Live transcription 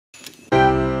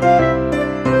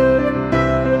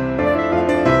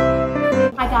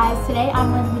guys, today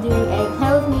I'm going to be doing a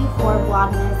play with me for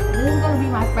Vlogmas. This is going to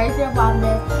be my first year of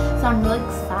Vlogmas, so I'm really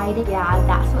excited. Yeah,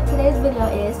 that's what today's video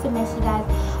is. So make sure you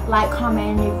guys like,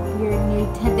 comment if you're new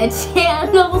to the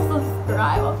channel,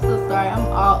 subscribe. I'm so sorry, I'm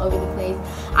all over the place.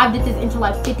 I've did this intro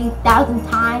like 50,000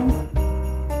 times.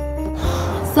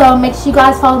 So make sure you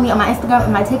guys follow me on my Instagram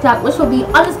and my TikTok, which will be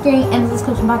on the screen and the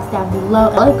description box down below.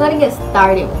 Let's go and get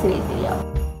started with today's video.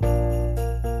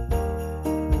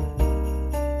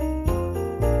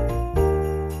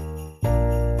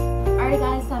 Alright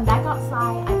guys, so I'm back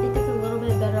outside. I think it's a little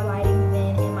bit better lighting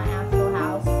than in my actual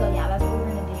house. So yeah, that's what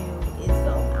we're gonna do, is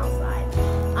film outside.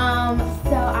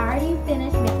 So I already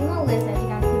finished making a list, as you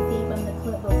guys can see from the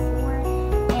clip before.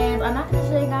 And I'm not gonna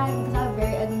show you guys because I have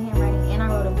very ugly handwriting and I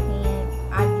wrote a pen.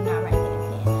 I do not write in a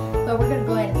pen. But we're gonna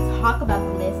go ahead and talk about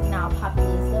the list and I'll pop the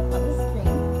list up on the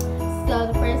screen. So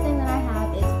the first thing that I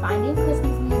have is finding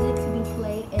Christmas music to be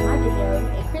played in my videos,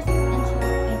 a Christmas intro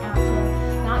and outro.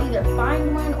 Now I'll either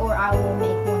find one or I will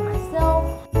make one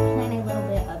myself. Plan a little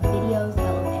bit of videos,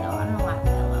 LOL. I don't know why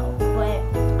LOL, but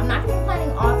I'm not gonna be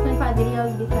planning all 25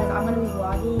 videos because I'm gonna be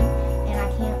vlogging and I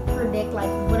can't predict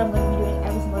like what I'm gonna be doing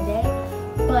every single day.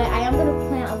 But I am gonna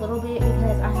plan a little bit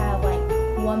because I have like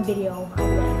one video I want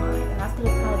in mind, and that's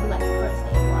gonna probably be like the first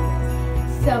day of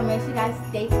Vlogmas. So make sure you guys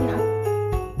stay tuned.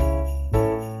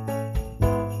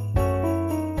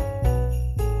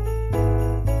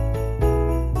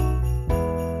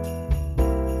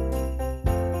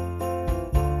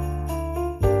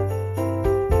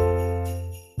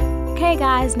 Okay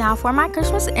guys, now for my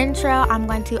Christmas intro, I'm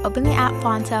going to open the app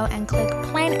Fonto and click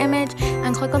plain image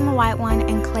and click on the white one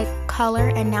and click color,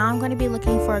 and now I'm going to be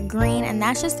looking for green, and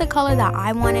that's just the color that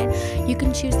I wanted. You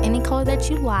can choose any color that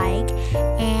you like,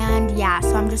 and yeah,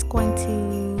 so I'm just going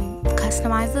to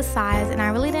customize the size, and I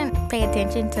really didn't pay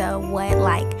attention to what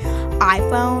like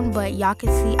iPhone, but y'all can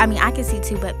see, I mean I can see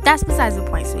too, but that's besides the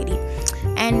point, sweetie.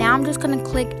 And now I'm just going to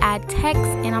click add text,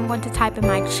 and I'm going to type in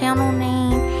my channel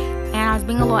name. And I was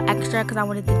being a little extra because I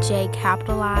wanted the J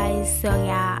capitalized. So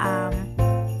yeah,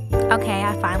 okay,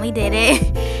 I finally did it.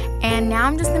 And now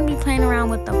I'm just going to be playing around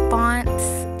with the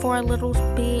fonts for a little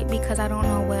bit because I don't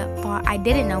know what font, I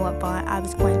didn't know what font I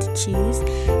was going to choose.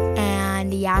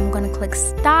 And yeah, I'm going to click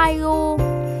style.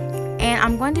 And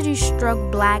I'm going to do stroke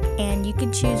black, and you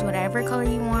can choose whatever color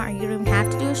you want, or you don't even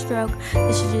have to do a stroke.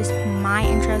 This is just my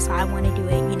intro, so I want to do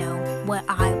it, you know, what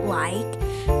I like.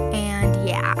 And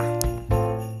yeah.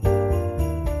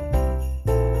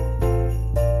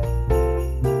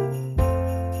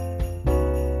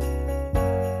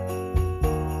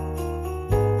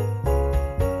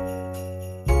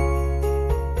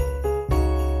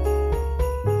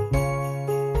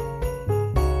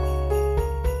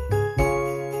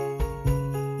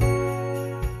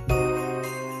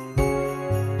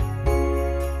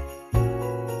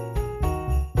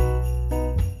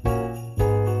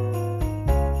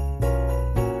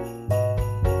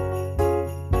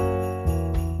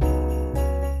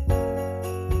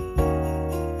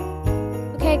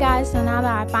 Okay guys, so now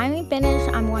that I finally finished,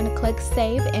 I'm going to click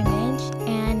save image,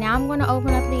 and now I'm going to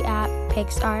open up the app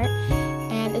Pixar,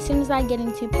 and as soon as I get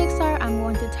into Pixar, I'm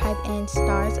going to type in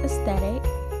stars aesthetic,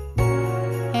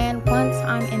 and once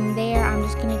I'm in there, I'm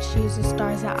just going to choose the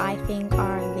stars that I think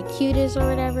are the cutest or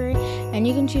whatever, and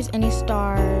you can choose any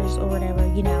stars or whatever,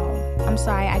 you know. I'm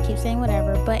sorry, I keep saying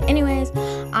whatever, but anyways,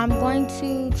 I'm going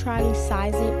to try to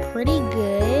size it pretty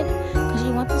good because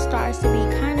you want the stars to be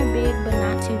kind of big but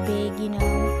not too big, you know.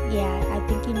 Yeah, I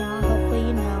think you know, hopefully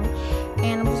you know.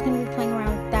 And I'm just going to be playing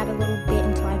around with that a little bit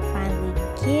until I finally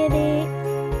get it.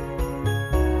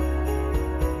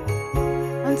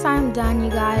 Once I'm done, you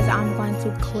guys, I'm going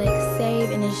to click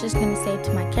save, and it's just going to save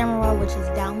to my camera roll, which is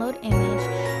download image.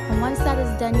 And once that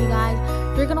is done, you guys,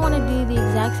 you're going to want to do the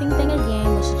exact same thing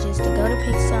again, which is just to go to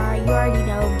Pixar. You already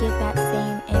know, get that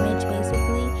same image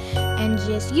basically, and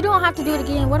just, you don't have to do it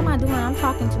again. What am I doing? I'm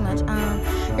talking too much.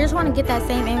 You just want to get that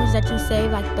same image that you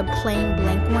saved, like the plain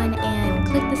blank one, and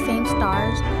click the same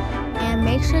stars. And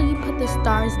make sure you put the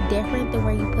stars different than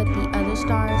where you put the other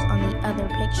stars on the other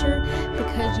picture,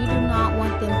 because you do not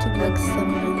want them to look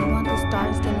similar. You want the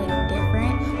stars to look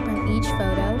different from each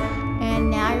photo.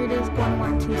 And now you're just going to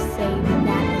want to save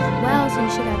that as well. So you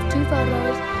should have 2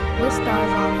 photos with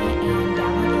stars on it and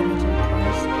download image, of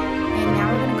course. And now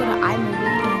we're going to go to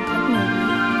iMovie and click movie.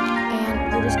 And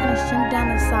we're just going to shrink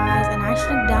down the size. And I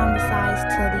shrink down the size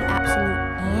till the absolute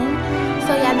end.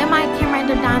 So yeah, then my camera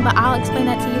ended up dying, but I'll explain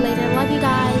that to you later. Love you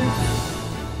guys.